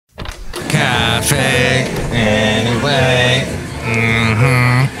Café Anyway.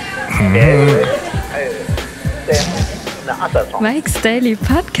 Mike's Daily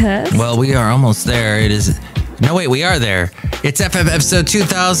Podcast. Well, we are almost there. It is. No, wait, we are there. It's FF episode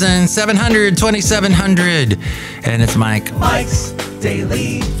 2700, and it's Mike's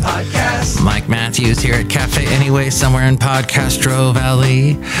Daily Podcast. Mike Matthews here at Café Anyway, somewhere in Podcastro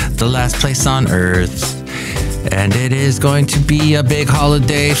Valley, the last place on earth. And it is going to be a big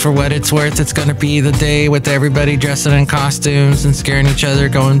holiday for what it's worth. It's going to be the day with everybody dressing in costumes and scaring each other,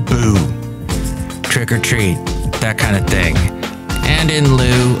 going boo, trick or treat, that kind of thing. And in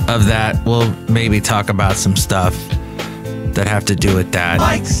lieu of that, we'll maybe talk about some stuff that have to do with that.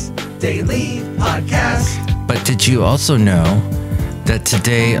 Mike's Daily Podcast. But did you also know that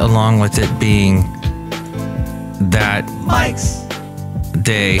today, along with it being that Mike's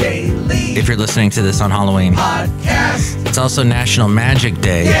Day, Daily, if you're listening to this on Halloween podcast, it's also National Magic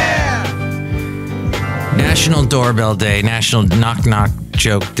Day, National Doorbell Day, National Knock Knock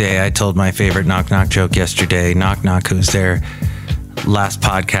Joke Day. I told my favorite knock knock joke yesterday. Knock knock, who's there? Last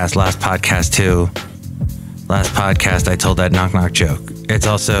podcast I told that knock knock joke. It's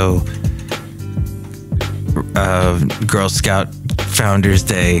also Girl Scout Founders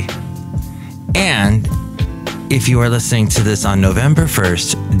Day. And if you are listening to this on November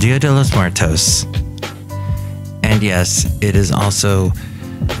 1st, Dia de los Muertos. And yes, it is also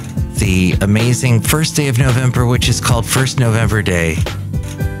the amazing first day of November, which is called First November Day.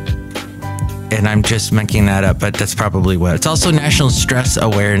 And I'm just making that up, but that's probably what. It's also National Stress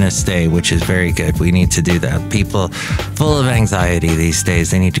Awareness Day, which is very good. We need to do that. People full of anxiety these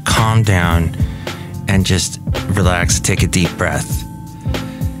days, they need to calm down and just relax, take a deep breath.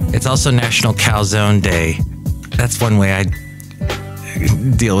 It's also National Calzone Day. That's one way I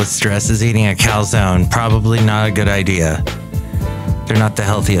deal with stress, is eating a calzone. Probably not a good idea. They're not the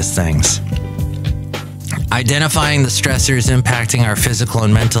healthiest things. Identifying the stressors impacting our physical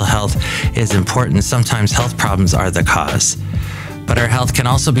and mental health is important. Sometimes health problems are the cause. But our health can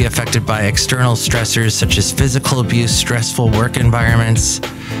also be affected by external stressors such as physical abuse, stressful work environments,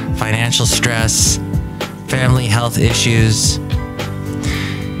 financial stress, family health issues.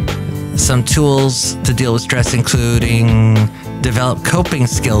 Some tools to deal with stress including develop coping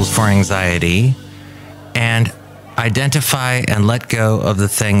skills for anxiety and identify and let go of the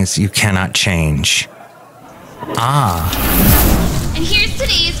things you cannot change. And here's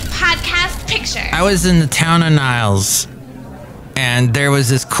today's podcast picture. I was in the town of Niles, and there was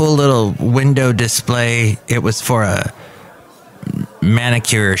this cool little window display. It was for a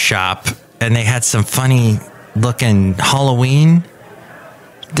manicure shop, and they had some funny looking Halloween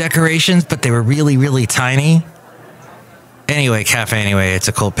decorations, but they were really, really tiny. Anyway, Cafe Anyway, it's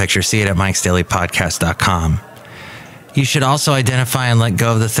a cool picture. See it at mikesdailypodcast.com. You should also identify and let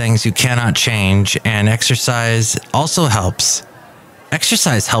go of the things you cannot change, and exercise also helps.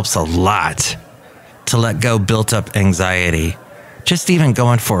 Exercise helps a lot to let go built up anxiety. Just even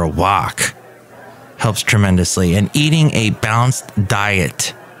going for a walk helps tremendously, and eating a balanced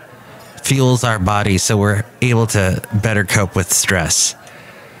diet fuels our body so we're able to better cope with stress.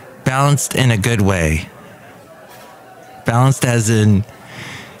 Balanced in a good way. Balanced as in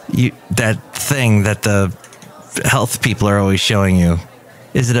that thing that the health people are always showing you.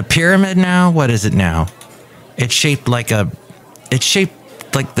 Is it a pyramid now? What is it now? It's shaped like the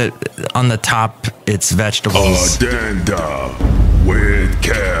on the top it's vegetables. Addenda with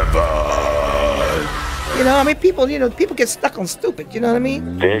Kevin. You know, I mean, people get stuck on stupid, you know what I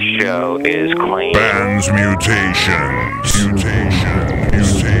mean? This show is clean. Ben's Mutations.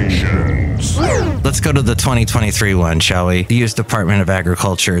 Let's go to the 2023 one, shall we? The U.S. Department of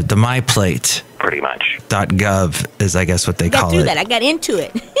Agriculture, the MyPlate. Pretty much. .gov is, I guess, what they call it. I got into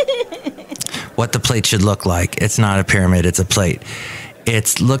it. What the plate should look like. It's not a pyramid, it's a plate.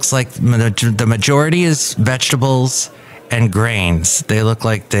 It looks like the majority is vegetables and grains. They look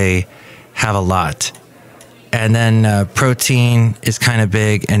like they have a lot. And then protein is kind of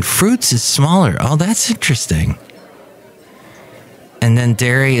big, and fruits is smaller. Oh, that's interesting. And then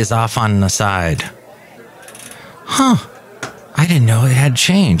dairy is off on the side. Huh. I didn't know it had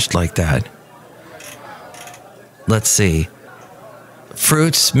changed like that. Let's see.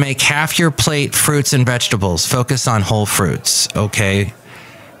 Fruits, make half your plate fruits and vegetables. Focus on whole fruits. Okay.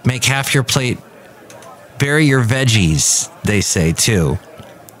 Make half your plate, bury your veggies, they say too.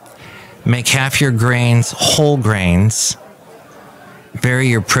 Make half your grains whole grains. Vary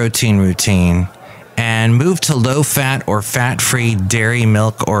your protein routine. And move to low-fat or fat-free dairy,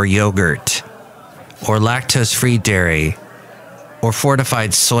 milk, or yogurt. Or lactose-free dairy. Or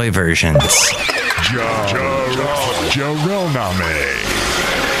fortified soy versions.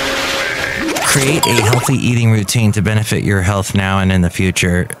 Create a healthy eating routine to benefit your health now and in the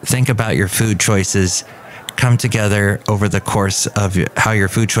future. Think about your food choices come together over the course of how your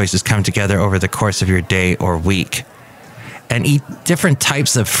food choices come together over the course of your day or week. And eat different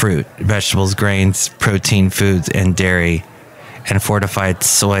types of fruit, vegetables, grains, protein foods, and dairy, and fortified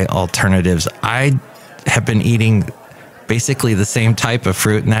soy alternatives. I have been eating basically the same type of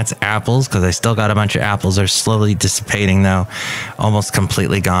fruit, and that's apples, because I still got a bunch of apples. They're slowly dissipating, though, almost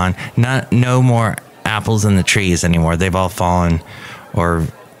completely gone. No more apples in the trees anymore. They've all fallen, or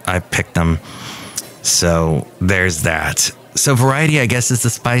I've picked them. So there's that. So variety, I guess, is the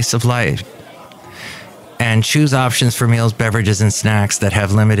spice of life. And choose options for meals, beverages, and snacks that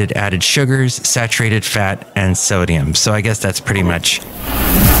have limited added sugars, saturated fat, and sodium. So I guess that's pretty much.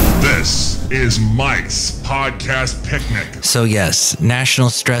 This is Mike's Podcast Picnic. So yes, National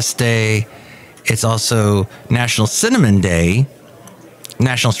Stress Day. It's also National Cinnamon Day.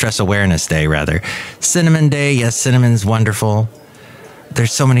 National Stress Awareness Day, rather. Cinnamon Day. Yes, cinnamon's wonderful.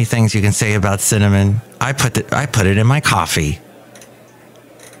 There's so many things you can say about cinnamon. I put it in my coffee.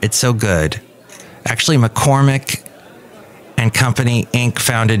 It's so good. Actually, McCormick and Company Inc.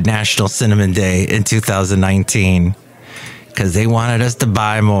 founded National Cinnamon Day in 2019 because they wanted us to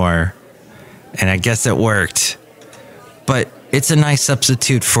buy more. And I guess it worked. But it's a nice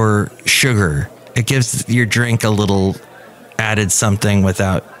substitute for sugar. It gives your drink a little added something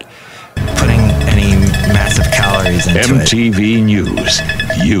without putting any massive calories into MTV News.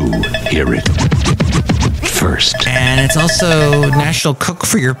 You hear it first. And it's also National Cook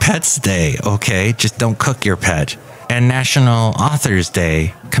for Your Pets Day. Okay, just don't cook your pet. And National Authors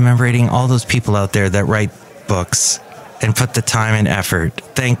Day, commemorating all those people out there that write books and put the time and effort.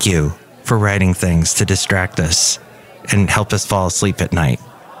 Thank you for writing things to distract us and help us fall asleep at night.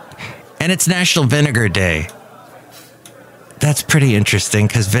 And it's National Vinegar Day. That's pretty interesting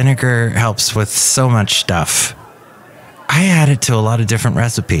because vinegar helps with so much stuff. I add it to a lot of different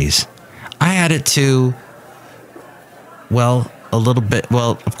recipes. I add it to, well, a little bit,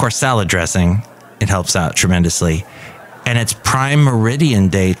 well, of course, salad dressing. It helps out tremendously. And it's Prime Meridian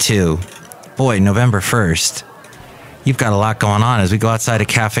Day, too. Boy, November 1st. You've got a lot going on as we go outside of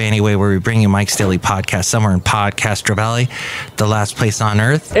Café Anyway, where we bring you Mike's Daily Podcast, somewhere in Podcastro Valley, the last place on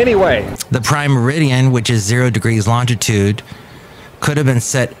Earth. Anyway. The Prime Meridian, which is 0 degrees longitude, could have been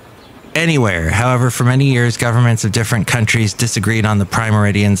set anywhere. However, for many years, governments of different countries disagreed on the Prime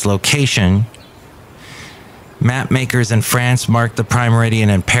Meridian's location. Map makers in France marked the Prime Meridian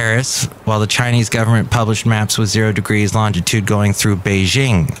in Paris, while the Chinese government published maps with 0 degrees longitude going through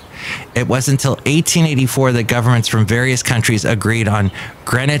Beijing. It wasn't until 1884 that governments from various countries agreed on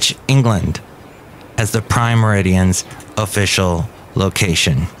Greenwich, England, as the Prime Meridian's official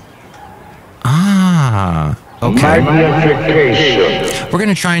location. Ah, okay. We're going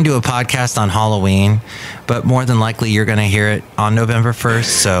to try and do a podcast on Halloween, but more than likely you're going to hear it on November 1st,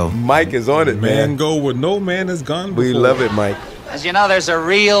 so... Mike is on it, man. Go where no man has gone before. We love it, Mike. As you know, there's a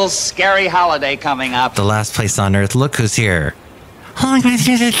real scary holiday coming up. The last place on Earth. Look who's here. Oh my God,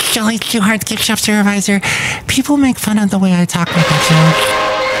 here's a Chely Shoehart gift shop supervisor. People make fun of the way I talk like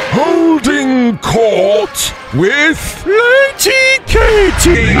that, Holding court with Lady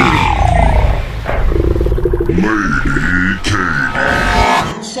Katie. Lady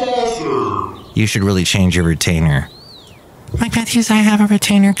Katie. Saucer. You should really change your retainer. Mike Matthews, I have a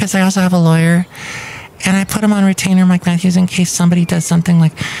retainer because I also have a lawyer. And I put him on retainer, Mike Matthews, in case somebody does something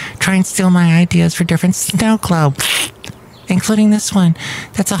like try and steal my ideas for different snow globes. Including this one.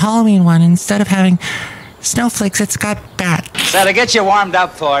 That's a Halloween one. Instead of having snowflakes, it's got bats. So to get you warmed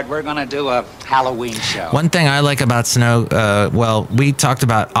up for it, we're going to do a Halloween show. One thing I like about snow, well, we talked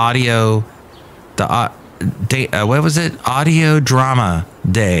about audio, what was it? Audio Drama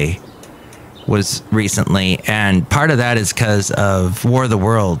Day was recently. And part of that is because of War of the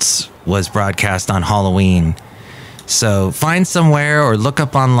Worlds was broadcast on Halloween. So find somewhere or look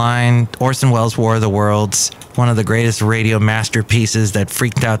up online, Orson Welles' War of the Worlds, one of the greatest radio masterpieces that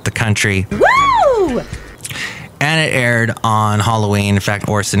freaked out the country. Woo! And it aired on Halloween. In fact,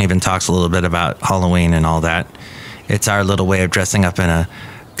 Orson even talks a little bit about Halloween and all that. It's our little way of dressing up in a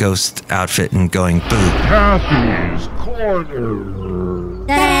ghost outfit and going boo. Kathy's Corner.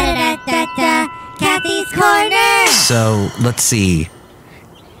 Da-da-da-da-da, Kathy's Corner. So let's see.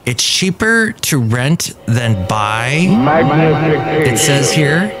 It's cheaper to rent than buy. It says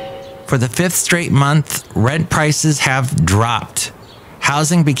here, for the 5th straight month, rent prices have dropped.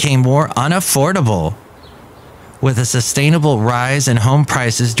 Housing became more unaffordable with a sustainable rise in home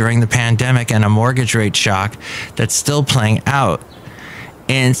prices during the pandemic and a mortgage rate shock that's still playing out.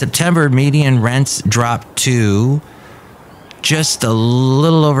 In September, median rents dropped to just a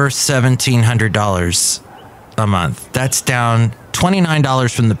little over $1,700 a month. That's down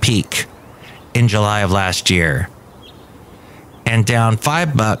 $29 from the peak in July of last year, and down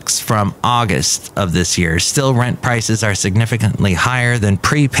 $5 from August of this year. Still, rent prices are significantly higher than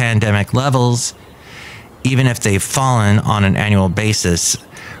pre-pandemic levels, even if they've fallen on an annual basis.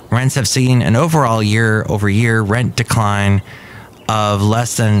 Rents have seen an overall year-over-year rent decline of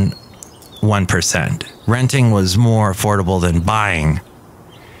less than 1%. Renting was more affordable than buying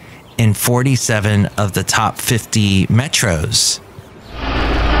in 47 of the top 50 metros.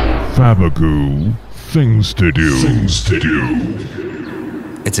 Fabagoo, things to do. Things to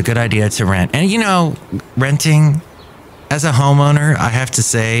do. It's a good idea to rent. And you know, renting, as a homeowner, I have to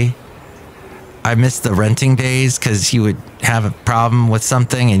say, I miss the renting days, because you would have a problem with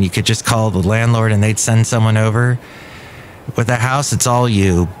something and you could just call the landlord and they'd send someone over. With a house, it's all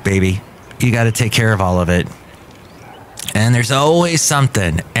you, baby. You got to take care of all of it. And there's always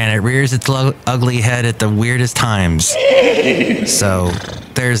something, and it rears its ugly head at the weirdest times. So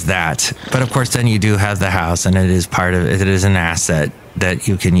there's that. But of course, then you do have the house, and it is part of it. It is an asset that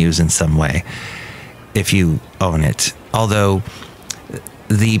you can use in some way if you own it. Although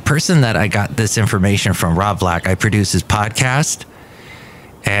the person that I got this information from, Rob Black, I produce his podcast,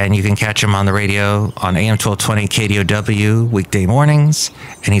 and you can catch him on the radio on AM 1220 KDOW weekday mornings,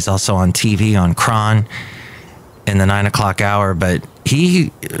 and he's also on TV on Kron in the 9 o'clock hour. But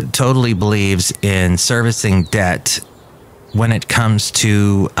he totally believes in servicing debt when it comes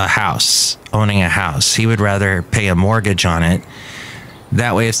to a house, owning a house. He would rather pay a mortgage on it.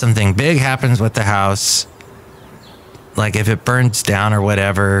 That way, if something big happens with the house, like if it burns down or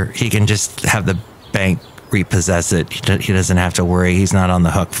whatever, he can just have the bank repossess it. He doesn't have to worry. He's not on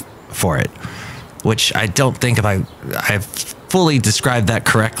the hook for it, which I don't think if I've fully described that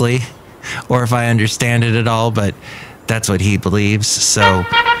correctly or if I understand it at all, but that's what he believes. So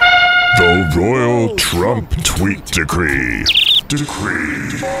the Royal Trump Tweet Decree.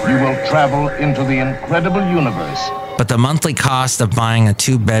 You will travel into the incredible universe. But the monthly cost of buying a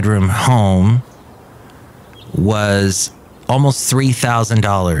 2-bedroom home was almost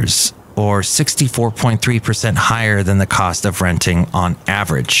 $3,000, or 64.3% higher than the cost of renting on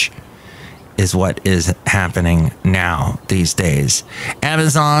average, is what is happening now these days.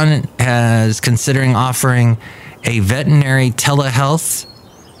 Amazon is considering offering a veterinary telehealth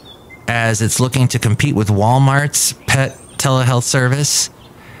as it's looking to compete with Walmart's pet telehealth service.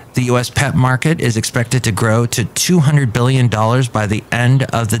 The U.S. pet market is expected to grow to $200 billion by the end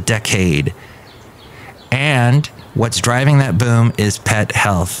of the decade. And what's driving that boom is pet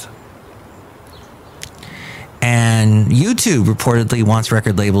health. And YouTube reportedly wants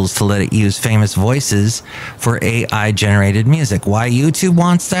record labels to let it use famous voices for AI-generated music. Why YouTube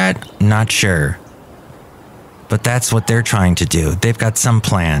wants that? Not sure. But that's what they're trying to do. They've got some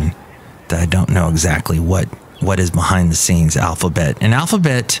plan that I don't know exactly what is behind the scenes. Alphabet. And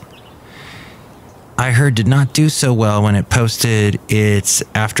Alphabet, I heard, did not do so well when it posted its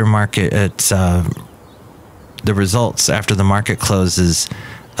aftermarket, the results after the market closes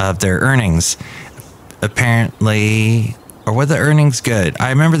of their earnings. Apparently, or were the earnings good? I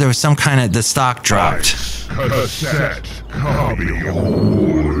remember there was some kind of, the stock dropped. Cassette copy.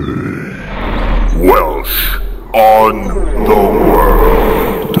 Welsh on the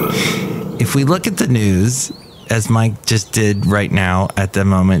world. If we look at the news, as Mike just did right now at the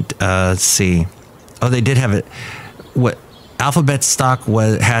moment, let's see. Oh, they did have it. What Alphabet stock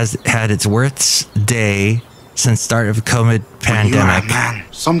has had its worst day since start of COVID pandemic. Man,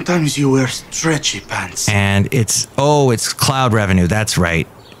 sometimes you wear stretchy pants. And it's cloud revenue. That's right.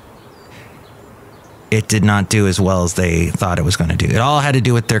 It did not do as well as they thought it was going to do. It all had to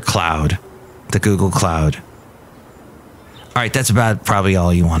do with their cloud, the Google Cloud. All right, that's about probably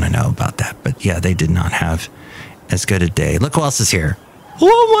all you want to know about that. But yeah, they did not have as good a day. Look who else is here.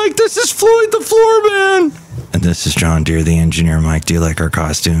 Hello, Mike. This is Floyd the Floorman. And this is John Deere, the engineer. Mike, do you like our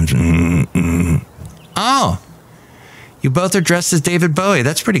costumes? Oh, you both are dressed as David Bowie.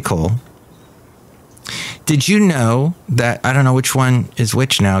 That's pretty cool. Did you know that, I don't know which one is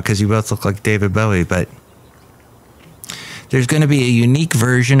which now because you both look like David Bowie, but there's going to be a unique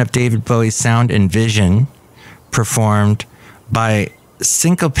version of David Bowie's Sound and Vision performed by the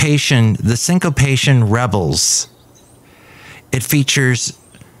Syncopation Rebels. It features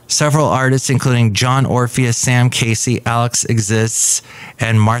several artists, including John Orpheus, Sam Casey, Alex Exists,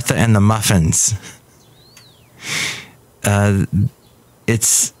 and Martha and the Muffins.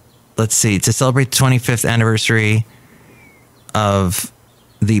 Let's see, to celebrate the 25th anniversary of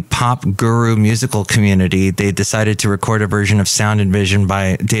the pop guru musical community, they decided to record a version of Sound and Vision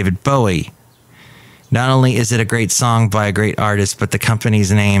by David Bowie. Not only is it a great song by a great artist, but the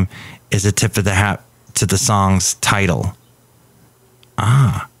company's name is a tip of the hat to the song's title.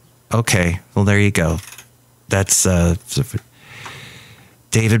 Ah, okay. Well, there you go. That's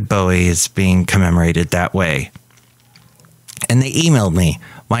David Bowie is being commemorated that way. And they emailed me,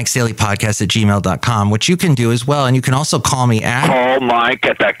 MikeStaleyPodcast@gmail.com, which you can do as well. And you can also call me at... Call Mike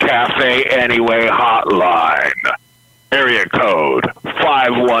at the Café Anyway hotline. Area code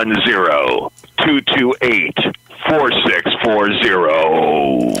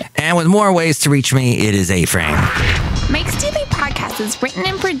 510-228-4640. And with more ways to reach me, it is A-Frame. Mike's Daily Podcast is written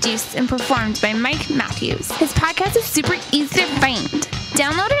and produced and performed by Mike Matthews. His podcast is super easy to find.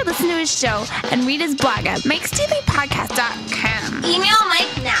 Download or listen to his show and read his blog at mikesdailypodcast.com. Email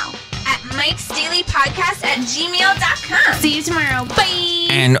Mike now at mikesdailypodcast@gmail.com. See you tomorrow. Bye.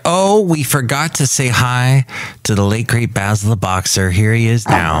 And oh, we forgot to say hi to the late, great Basil the Boxer. Here he is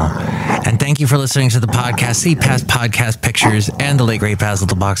now. And thank you for listening to the podcast. See past podcast pictures and the late, great Basil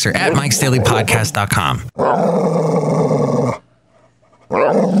the Boxer at mikesdailypodcast.com.